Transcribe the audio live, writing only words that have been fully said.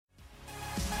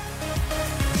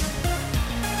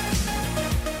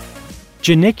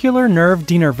Genicular Nerve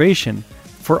Denervation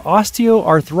for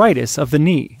Osteoarthritis of the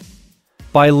Knee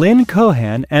by Lynn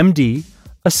Cohan, MD,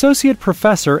 Associate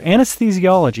Professor,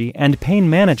 Anesthesiology and Pain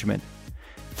Management,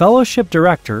 Fellowship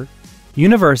Director,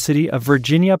 University of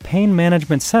Virginia Pain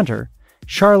Management Center,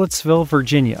 Charlottesville,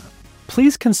 Virginia.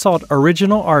 Please consult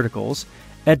original articles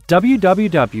at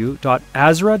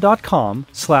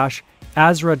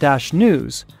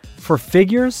www.asra.com/asra-news for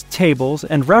figures, tables,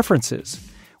 and references,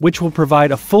 which will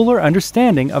provide a fuller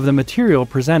understanding of the material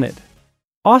presented.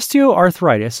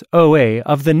 Osteoarthritis, OA,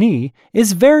 of the knee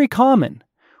is very common,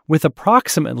 with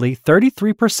approximately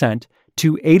 33%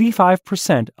 to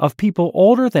 85% of people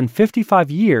older than 55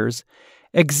 years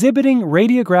exhibiting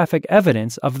radiographic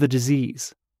evidence of the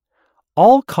disease.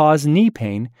 All-cause knee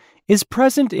pain is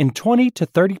present in 20 to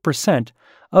 30%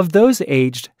 of those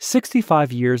aged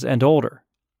 65 years and older.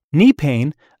 Knee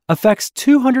pain affects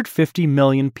 250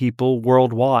 million people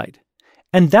worldwide,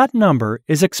 and that number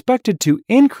is expected to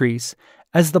increase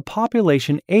as the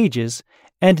population ages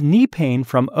and knee pain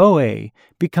from OA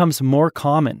becomes more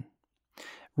common.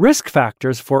 Risk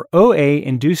factors for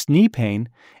OA-induced knee pain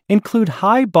include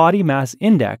high body mass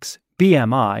index,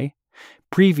 BMI,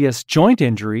 previous joint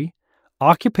injury,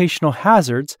 occupational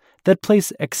hazards that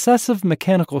place excessive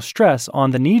mechanical stress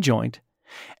on the knee joint,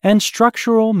 and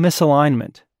structural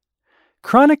misalignment.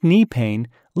 Chronic knee pain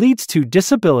leads to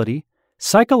disability,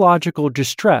 psychological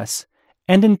distress,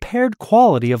 and impaired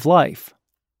quality of life.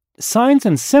 Signs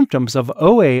and symptoms of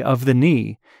OA of the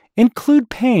knee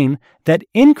include pain that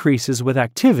increases with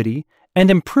activity and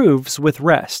improves with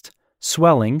rest,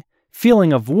 swelling,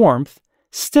 feeling of warmth,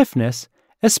 stiffness,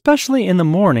 especially in the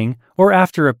morning or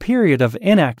after a period of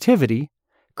inactivity,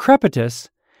 crepitus,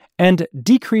 and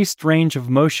decreased range of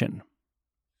motion.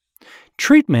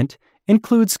 Treatment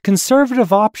includes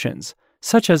conservative options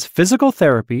such as physical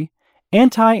therapy,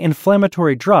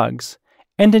 anti-inflammatory drugs,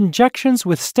 and injections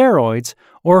with steroids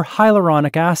or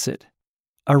hyaluronic acid.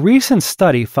 A recent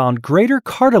study found greater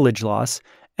cartilage loss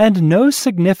and no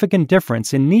significant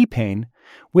difference in knee pain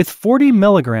with 40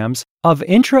 milligrams of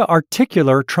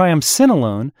intra-articular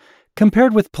triamcinolone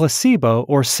compared with placebo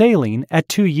or saline at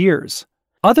 2 years.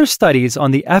 Other studies on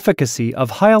the efficacy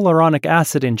of hyaluronic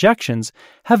acid injections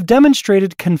have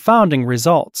demonstrated confounding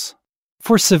results.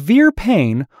 For severe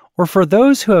pain or for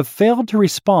those who have failed to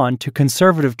respond to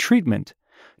conservative treatment,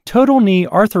 total knee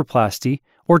arthroplasty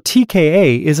or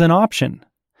TKA is an option.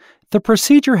 The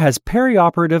procedure has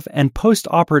perioperative and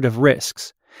postoperative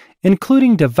risks,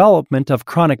 including development of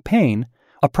chronic pain,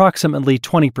 approximately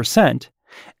 20%,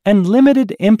 and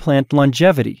limited implant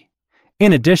longevity.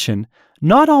 In addition,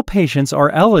 not all patients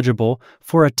are eligible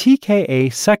for a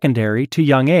TKA secondary to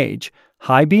young age,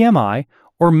 high BMI,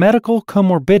 or medical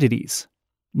comorbidities.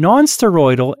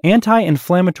 Non-steroidal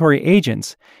anti-inflammatory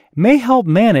agents may help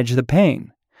manage the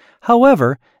pain.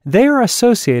 However, they are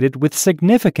associated with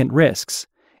significant risks,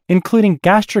 including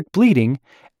gastric bleeding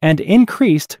and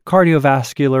increased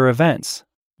cardiovascular events.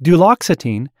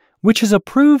 Duloxetine, which is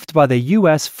approved by the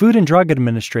U.S. Food and Drug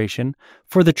Administration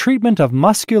for the treatment of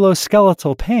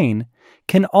musculoskeletal pain,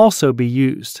 can also be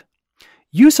used.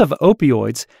 Use of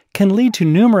opioids can lead to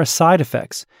numerous side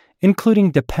effects, including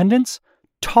dependence,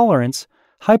 tolerance,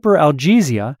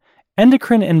 hyperalgesia,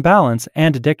 endocrine imbalance,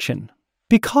 and addiction.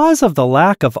 Because of the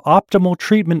lack of optimal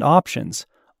treatment options,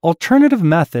 alternative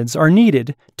methods are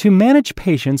needed to manage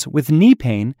patients with knee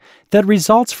pain that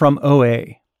results from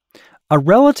OA. A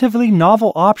relatively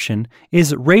novel option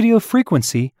is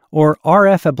radiofrequency or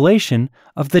RF ablation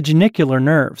of the genicular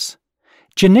nerves.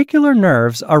 Genicular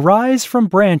nerves arise from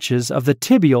branches of the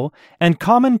tibial and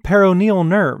common peroneal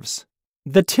nerves.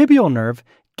 The tibial nerve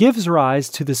gives rise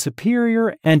to the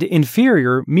superior and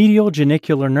inferior medial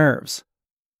genicular nerves.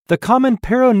 The common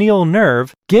peroneal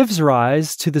nerve gives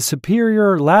rise to the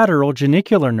superior lateral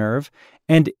genicular nerve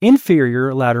and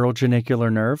inferior lateral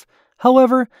genicular nerve.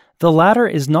 However, the latter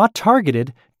is not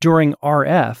targeted during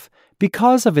RF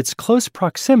because of its close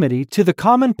proximity to the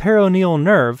common peroneal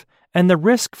nerve and the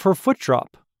risk for foot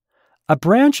drop. A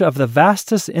branch of the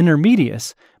vastus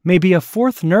intermedius may be a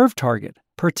fourth nerve target,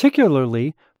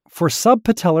 particularly for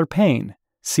subpatellar pain.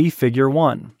 See Figure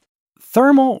 1.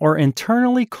 Thermal or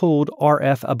internally cooled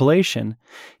RF ablation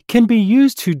can be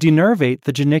used to denervate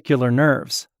the genicular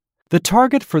nerves. The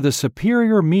target for the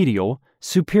superior medial,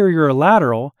 superior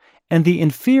lateral, and the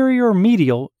inferior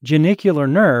medial genicular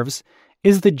nerves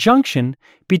is the junction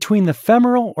between the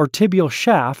femoral or tibial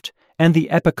shaft and the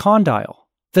epicondyle.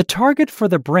 The target for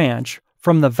the branch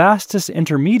from the vastus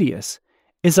intermedius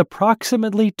is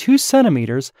approximately 2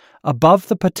 centimeters above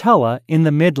the patella in the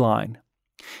midline.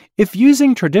 If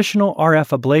using traditional RF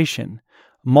ablation,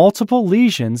 multiple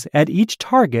lesions at each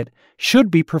target should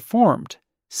be performed.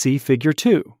 See Figure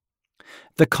 2.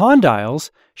 The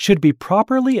condyles should be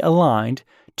properly aligned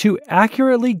to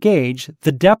accurately gauge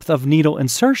the depth of needle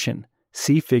insertion.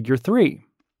 See Figure 3.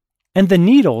 And the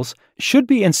needles should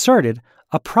be inserted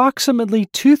approximately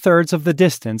 2/3 of the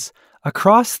distance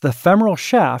across the femoral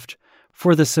shaft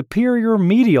for the superior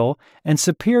medial and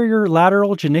superior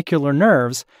lateral genicular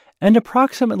nerves and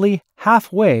approximately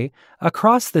halfway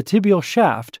across the tibial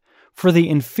shaft for the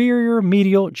inferior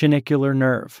medial genicular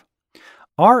nerve.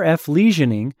 RF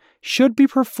lesioning should be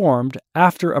performed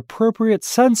after appropriate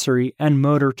sensory and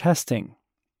motor testing.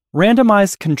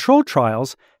 Randomized control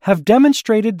trials have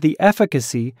demonstrated the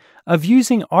efficacy of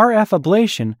using RF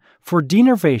ablation for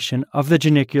denervation of the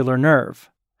genicular nerve.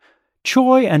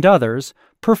 Choi and others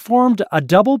performed a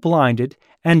double-blinded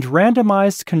and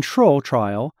randomized control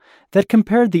trial that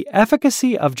compared the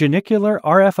efficacy of genicular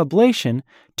RF ablation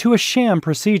to a sham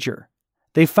procedure.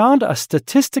 They found a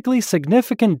statistically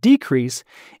significant decrease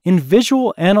in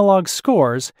visual analog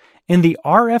scores in the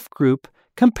RF group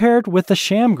compared with the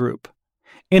sham group.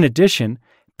 In addition,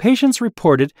 patients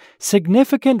reported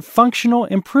significant functional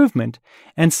improvement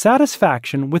and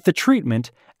satisfaction with the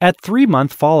treatment at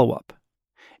 3-month follow-up.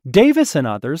 Davis and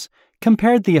others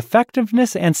compared the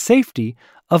effectiveness and safety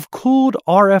of cooled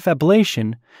RF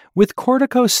ablation with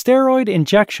corticosteroid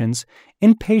injections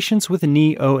in patients with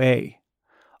knee OA.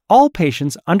 All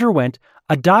patients underwent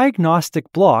a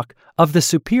diagnostic block of the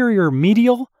superior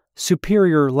medial,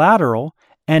 superior lateral,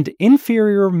 and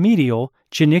inferior medial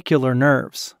genicular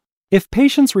nerves. If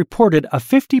patients reported a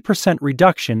 50%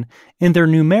 reduction in their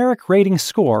numeric rating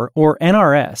score, or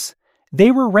NRS,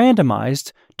 they were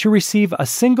randomized to receive a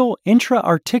single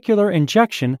intra-articular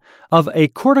injection of a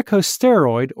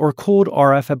corticosteroid or cooled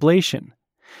RF ablation.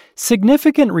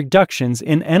 Significant reductions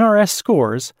in NRS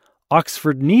scores,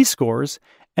 Oxford knee scores,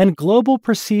 and global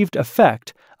perceived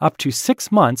effect up to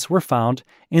 6 months were found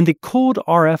in the cooled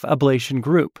RF ablation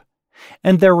group,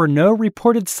 and there were no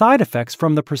reported side effects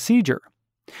from the procedure.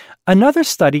 Another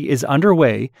study is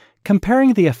underway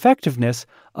comparing the effectiveness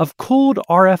of cooled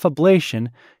RF ablation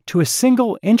to a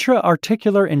single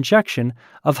intra-articular injection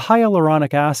of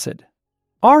hyaluronic acid.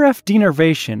 RF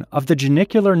denervation of the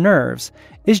genicular nerves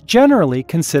is generally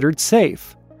considered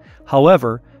safe.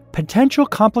 However, potential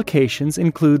complications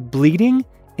include bleeding,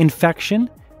 infection,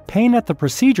 pain at the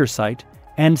procedure site,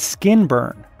 and skin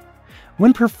burn.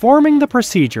 When performing the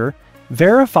procedure,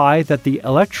 verify that the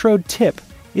electrode tip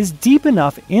is deep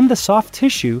enough in the soft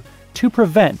tissue to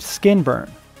prevent skin burn.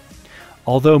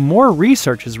 Although more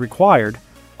research is required,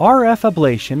 RF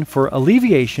ablation for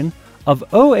alleviation of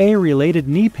OA-related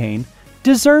knee pain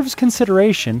deserves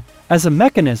consideration as a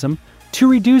mechanism to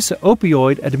reduce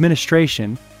opioid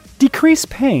administration, decrease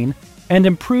pain, and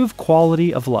improve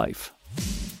quality of life.